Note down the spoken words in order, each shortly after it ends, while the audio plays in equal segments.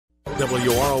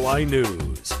WROI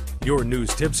News. Your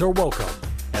news tips are welcome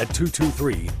at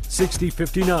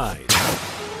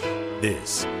 223-6059.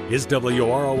 This is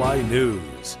WROI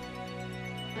News.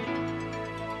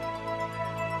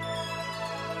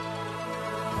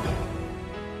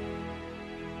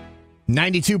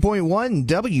 .1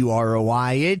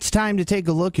 WROI. It's time to take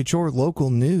a look at your local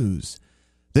news.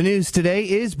 The news today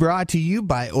is brought to you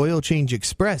by Oil Change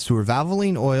Express, where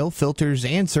Valvoline oil, filters,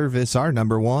 and service are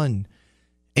number one.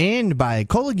 And by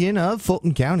Culligan of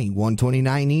Fulton County,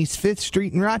 129 East 5th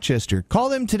Street in Rochester. Call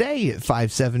them today at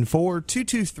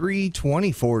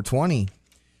 574-223-2420.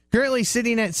 Currently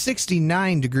sitting at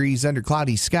 69 degrees under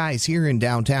cloudy skies here in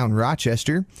downtown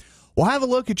Rochester. We'll have a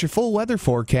look at your full weather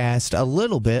forecast a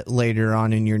little bit later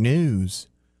on in your news.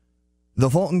 The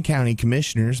Fulton County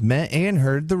Commissioners met and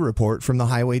heard the report from the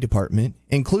Highway Department,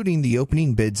 including the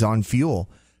opening bids on fuel.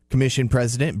 Commission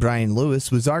President Brian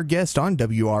Lewis was our guest on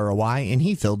WROI, and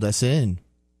he filled us in.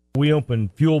 We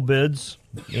opened fuel bids,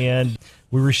 and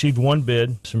we received one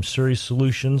bid, some Series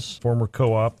Solutions, former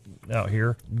co-op out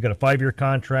here. We've got a 5-year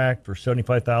contract for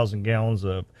 75,000 gallons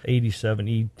of 87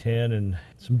 E10 and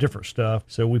some different stuff.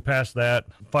 So we passed that.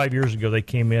 5 years ago, they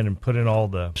came in and put in all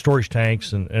the storage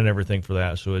tanks and everything for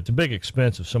that. So it's a big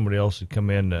expense if somebody else had come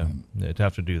in to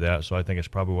have to do that. So I think it's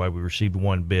probably why we received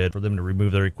one bid, for them to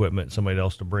remove their equipment and somebody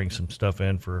else to bring some stuff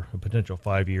in for a potential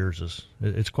 5 years.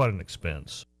 It's quite an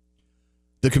expense.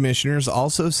 The commissioners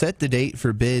also set the date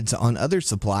for bids on other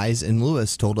supplies, and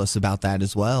Lewis told us about that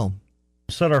as well.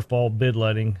 Set our fall bid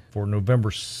letting for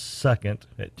November 2nd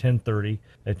at 10:30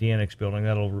 at the Annex Building.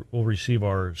 We'll receive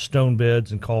our stone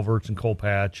bids and culverts and coal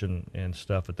patch and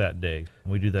stuff at that day.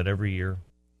 We do that every year.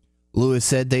 Lewis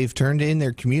said they've turned in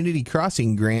their community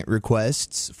crossing grant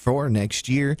requests for next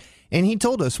year, and he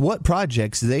told us what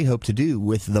projects they hope to do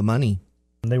with the money.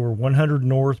 They were 100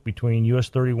 north between US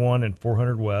 31 and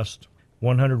 400 west,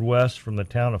 100 west from the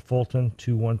town of Fulton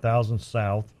to 1000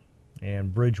 south,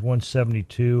 and Bridge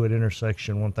 172 at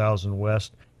intersection 1000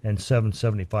 West and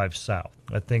 775 South.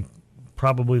 I think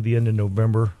probably the end of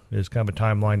November is kind of a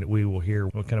timeline that we will hear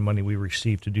what kind of money we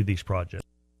receive to do these projects.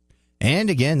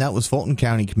 And again, that was Fulton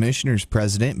County Commissioners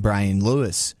President Brian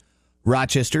Lewis.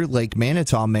 Rochester Lake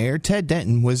Manitou Mayor Ted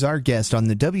Denton was our guest on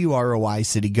the WROI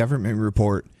City Government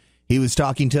Report. He was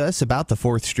talking to us about the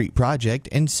 4th Street project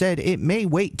and said it may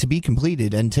wait to be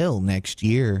completed until next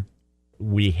year.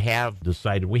 We have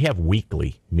decided, we have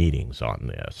weekly meetings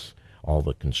on this, all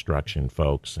the construction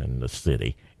folks and the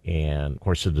city. And, of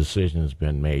course, the decision has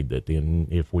been made that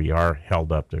if we are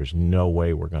held up, there's no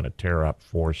way we're going to tear up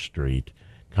 4th Street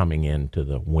coming into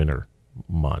the winter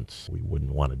months. We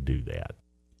wouldn't want to do that.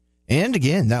 And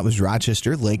again, that was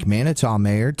Rochester Lake Manitou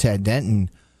Mayor Ted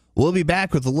Denton. We'll be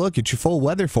back with a look at your full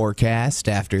weather forecast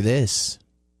after this.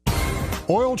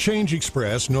 Oil Change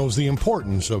Express knows the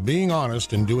importance of being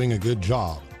honest and doing a good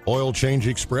job. Oil Change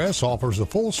Express offers a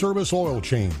full-service oil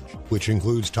change, which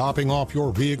includes topping off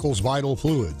your vehicle's vital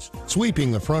fluids,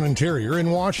 sweeping the front interior,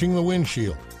 and washing the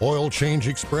windshield. Oil Change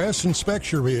Express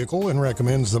inspects your vehicle and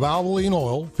recommends the Valvoline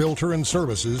oil, filter, and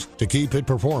services to keep it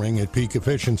performing at peak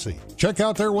efficiency. Check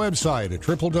out their website at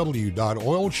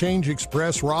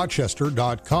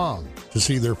www.oilchangeexpressrochester.com to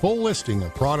see their full listing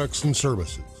of products and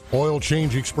services. Oil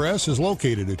Change Express is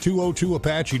located at 202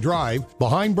 Apache Drive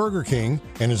behind Burger King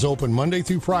and is open Monday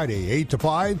through Friday 8 to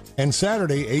 5 and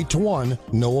Saturday 8 to 1,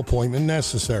 no appointment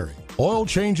necessary. Oil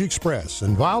Change Express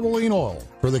and Valvoline Oil,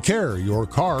 for the care your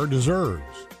car deserves.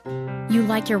 You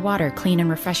like your water clean and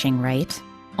refreshing, right?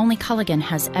 Only Culligan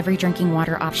has every drinking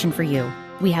water option for you.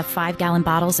 We have 5-gallon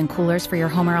bottles and coolers for your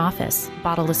home or office,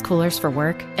 bottleless coolers for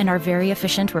work, and our very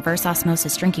efficient reverse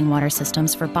osmosis drinking water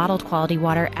systems for bottled quality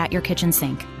water at your kitchen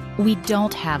sink. We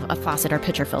don't have a faucet or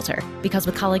pitcher filter because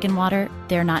with Culligan water,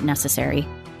 they're not necessary.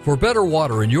 For better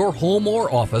water in your home or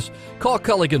office, call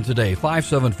Culligan today,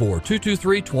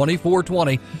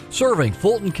 574-223-2420, serving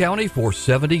Fulton County for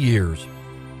 70 years.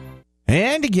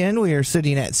 And again, we are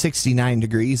sitting at 69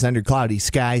 degrees under cloudy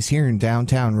skies here in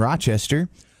downtown Rochester.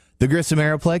 The Grissom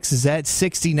Aeroplex is at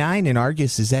 69 and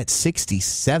Argus is at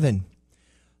 67.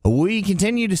 We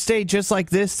continue to stay just like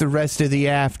this the rest of the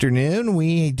afternoon.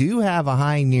 We do have a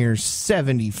high near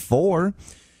 74.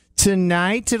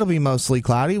 Tonight, it'll be mostly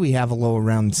cloudy. We have a low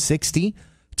around 60.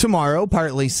 Tomorrow,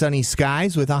 partly sunny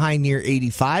skies with a high near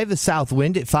 85. A south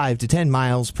wind at 5 to 10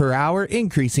 miles per hour,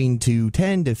 increasing to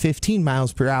 10 to 15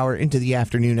 miles per hour into the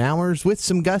afternoon hours with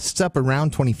some gusts up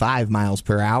around 25 miles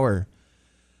per hour.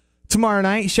 Tomorrow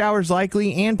night, showers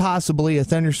likely and possibly a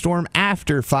thunderstorm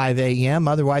after 5 a.m.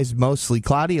 Otherwise, mostly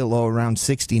cloudy, a low around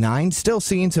 69. Still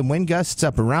seeing some wind gusts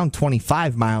up around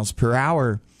 25 miles per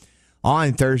hour.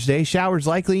 On Thursday, showers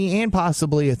likely and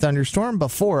possibly a thunderstorm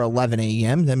before 11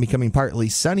 a.m., then becoming partly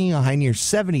sunny, a high near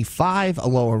 75, a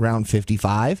low around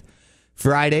 55.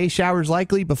 Friday, showers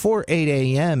likely before 8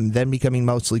 a.m., then becoming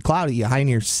mostly cloudy, a high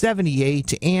near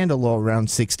 78 and a low around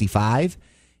 65.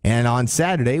 And on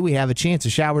Saturday, we have a chance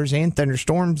of showers and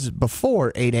thunderstorms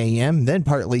before 8 a.m., then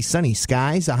partly sunny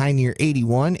skies, a high near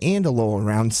 81 and a low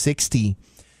around 60.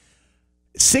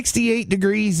 68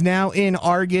 degrees now in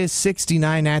Argus,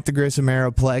 69 at the Grissom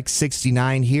Aeroplex,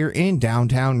 69 here in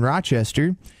downtown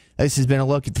Rochester. This has been a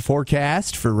look at the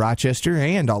forecast for Rochester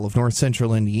and all of north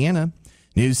central Indiana.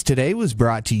 News today was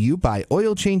brought to you by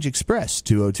Oil Change Express,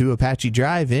 202 Apache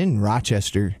Drive in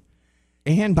Rochester.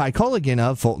 And by Culligan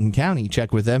of Fulton County.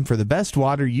 Check with them for the best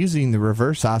water using the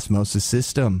reverse osmosis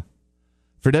system.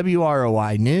 For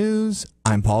WROI News,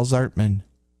 I'm Paul Zartman.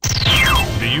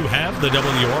 Do you have the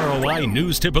WROI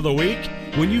News Tip of the Week?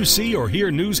 When you see or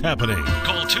hear news happening,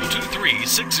 call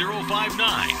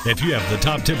 223-6059. If you have the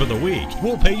top tip of the week,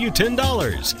 we'll pay you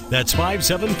 $10. That's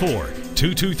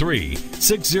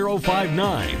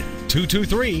 574-223-6059.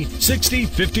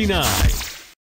 223-6059.